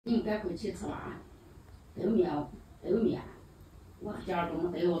你应该回去吃啦，豆面，我家中都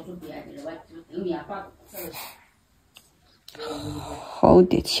我煮别的，我就豆面把好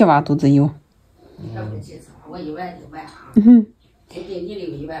的，7瓦肚子油。应该回去吃，我1碗就完哈。再给你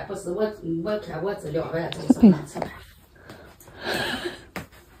留1碗，不是我看我这2碗这是难吃的。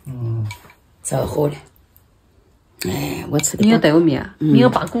这好了。哎，我吃的。没有豆面，没有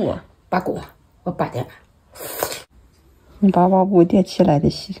八股。我8点。你爸爸5点起来的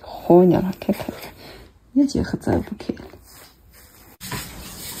洗好呢了，看看，你这可走不开了。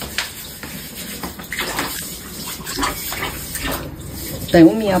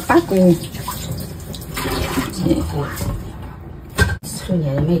豆面8股。去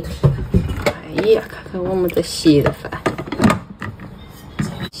年的没退。哎呀，看看我们这稀的饭。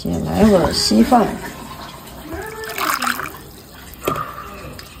先来碗稀饭。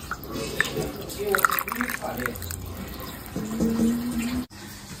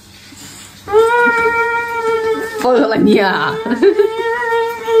饿了你啊！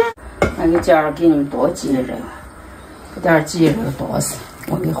那个今儿给你们多鸡肉，这点鸡肉多是，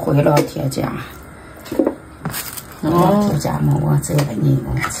我给回了添加。添加嘛，我这个你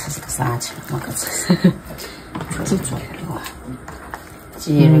我吃这个啥去？我可吃。就做不了。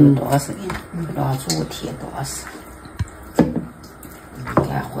鸡肉多是给你，老猪贴多是。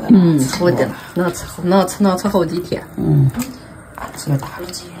该回了。好的，能吃好几天。这大了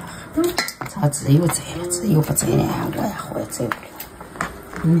鸡了。这只有这了，只有不这了，我也会走不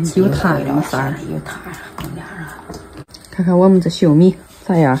了。有汤有啥？有汤，有俩人。看看我们这小米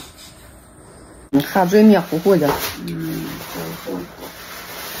咋样？下嘴面糊糊的。糊。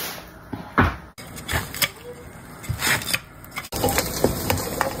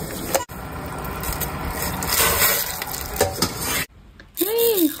哎，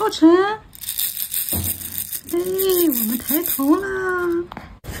好吃！哎，我们抬头了。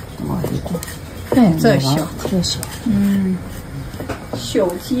哎，这小，这小。小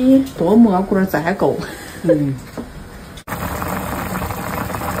鸡多蘑菇再够。你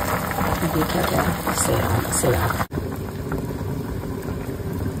看看，谁了？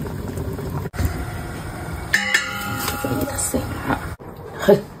这里头谁了？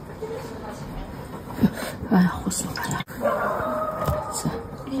嘿，哎呀，好爽呀！是，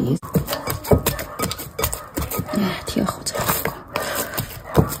哎，挺好吃。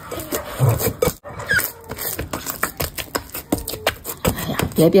哎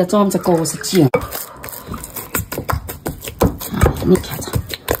呀，别装这狗是精。你看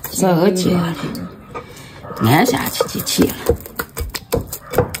这结了，按下去就起了。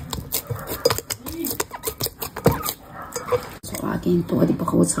说话给你多的不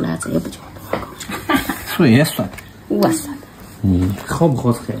好吃了，这也不叫多高。谁说的？我说的。你好不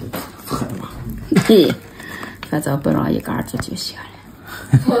好吃菜嘛？嘿，反正不让一杆子就行了。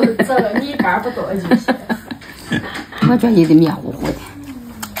这个你一杆不多就行。我觉得你的面糊糊的。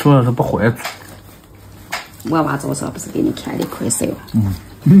主要是不会煮。我娃早上不是给你看的快手了？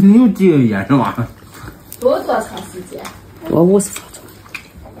你有几个月是吧？多长时间？多50分钟。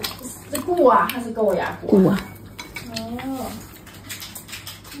是骨啊还是高压锅？骨啊。哦，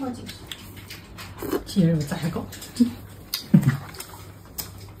我就是。鸡肉再够。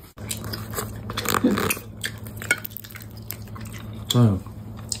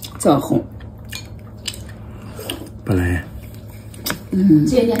这红。不赖。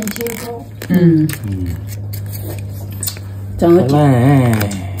节点挺高。这个不赖。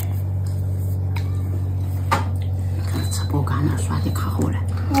吃不干了，刷的可好了。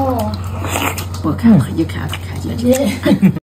哦。我看他一看见。